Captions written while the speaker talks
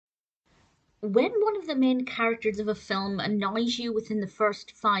when one of the main characters of a film annoys you within the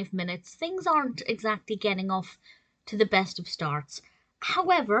first 5 minutes, things aren't exactly getting off to the best of starts.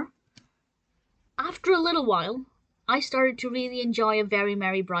 However, after a little while, I started to really enjoy A Very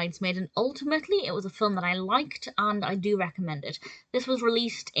Merry Bridesmaid, and ultimately it was a film that I liked and I do recommend it. This was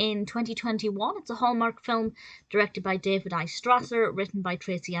released in 2021. It's a Hallmark film directed by David I. Strasser, written by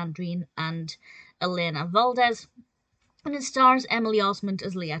Tracy Andreen and Elena Valdez, and it stars Emily Osment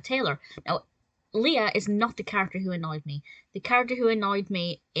as Leah Taylor. Now, Leah is not the character who annoyed me. The character who annoyed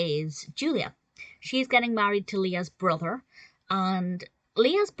me is Julia. She's getting married to Leah's brother, and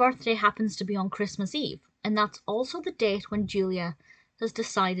Leah's birthday happens to be on Christmas Eve, and that's also the date when Julia has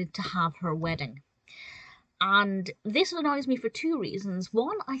decided to have her wedding. And this annoys me for two reasons.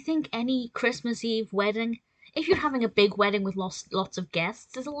 One, I think any Christmas Eve wedding, if you're having a big wedding with lots of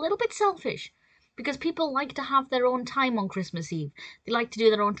guests, is a little bit selfish. Because people like to have their own time on Christmas Eve. They like to do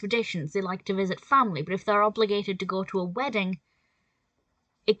their own traditions. They like to visit family. But if they're obligated to go to a wedding,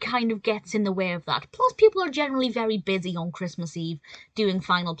 it kind of gets in the way of that. Plus, people are generally very busy on Christmas Eve doing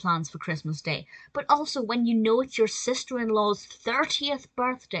final plans for Christmas Day. But also, when you know it's your sister-in-law's 30th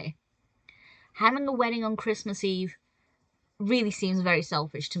birthday, having a wedding on Christmas Eve really seems very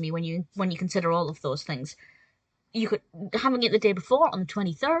selfish to me when you consider all of those things. You could, having it the day before on the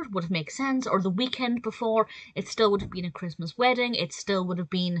 23rd would have made sense, or the weekend before, it still would have been a Christmas wedding, it still would have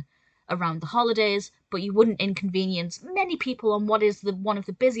been around the holidays, but you wouldn't inconvenience many people on what is one of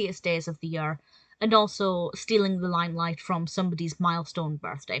the busiest days of the year, and also stealing the limelight from somebody's milestone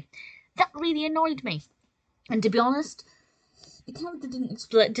birthday. That really annoyed me. And to be honest, the character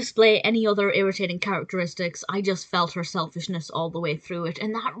didn't display any other irritating characteristics. I just felt her selfishness all the way through it,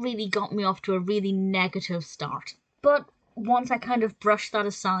 and that really got me off to a really negative start. But once I kind of brushed that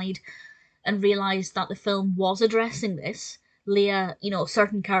aside and realised that the film was addressing this, Leah,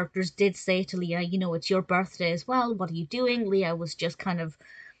 certain characters did say to Leah, it's your birthday as well, what are you doing? Leah was just kind of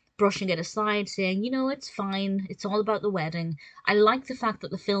brushing it aside, saying, it's fine, it's all about the wedding. I like the fact that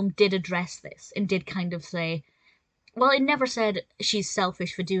the film did address this and did kind of say, well, it never said she's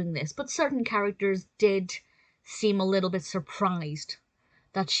selfish for doing this, but certain characters did seem a little bit surprised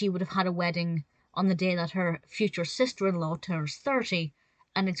that she would have had a wedding on the day that her future sister-in-law turns 30,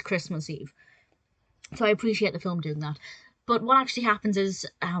 and it's Christmas Eve. So I appreciate the film doing that. But what actually happens is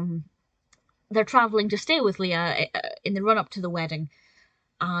they're travelling to stay with Leah in the run-up to the wedding,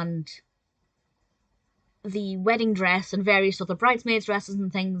 and the wedding dress and various other bridesmaids' dresses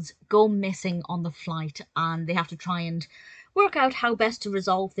and things go missing on the flight, and they have to try and work out how best to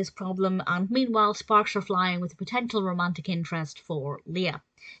resolve this problem, and meanwhile sparks are flying with a potential romantic interest for Leah.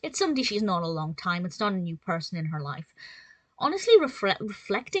 It's somebody she's known a long time, it's not a new person in her life. Honestly,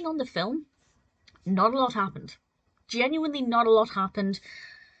 reflecting on the film, not a lot happened. Genuinely not a lot happened.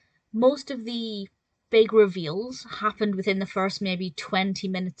 Most of the big reveals happened within the first maybe 20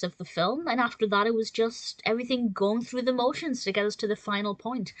 minutes of the film, and after that it was just everything going through the motions to get us to the final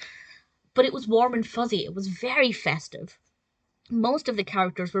point. But it was warm and fuzzy, it was very festive. Most of the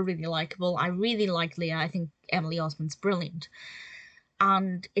characters were really likeable. I really like Leah. I think Emily Osment's brilliant.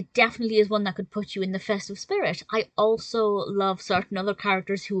 And it definitely is one that could put you in the festive spirit. I also love certain other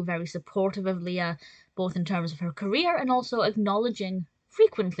characters who were very supportive of Leah, both in terms of her career and also acknowledging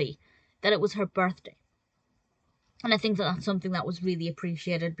frequently that it was her birthday. And I think that that's something that was really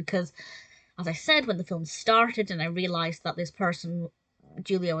appreciated because, as I said, when the film started and I realised that this person,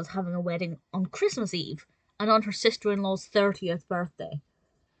 Julia, was having a wedding on Christmas Eve and on her sister-in-law's 30th birthday,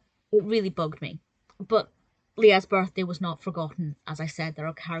 it really bugged me. But Leah's birthday was not forgotten. As I said, there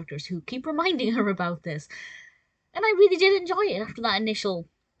are characters who keep reminding her about this. And I really did enjoy it after that initial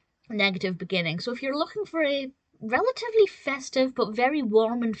negative beginning. So if you're looking for a relatively festive but very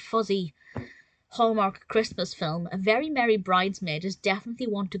warm and fuzzy Hallmark Christmas film, A Very Merry Bridesmaid is definitely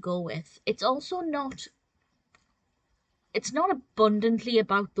one to go with. It's also not abundantly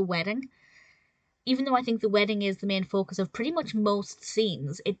about the wedding. Even though I think the wedding is the main focus of pretty much most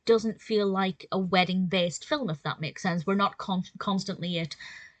scenes, it doesn't feel like a wedding-based film, if that makes sense. We're not constantly at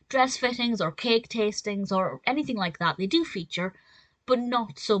dress fittings or cake tastings or anything like that. They do feature, but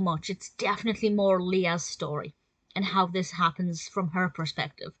not so much. It's definitely more Leah's story and how this happens from her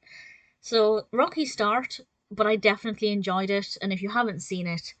perspective. So, rocky start, but I definitely enjoyed it, and if you haven't seen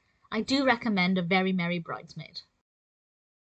it, I do recommend A Very Merry Bridesmaid.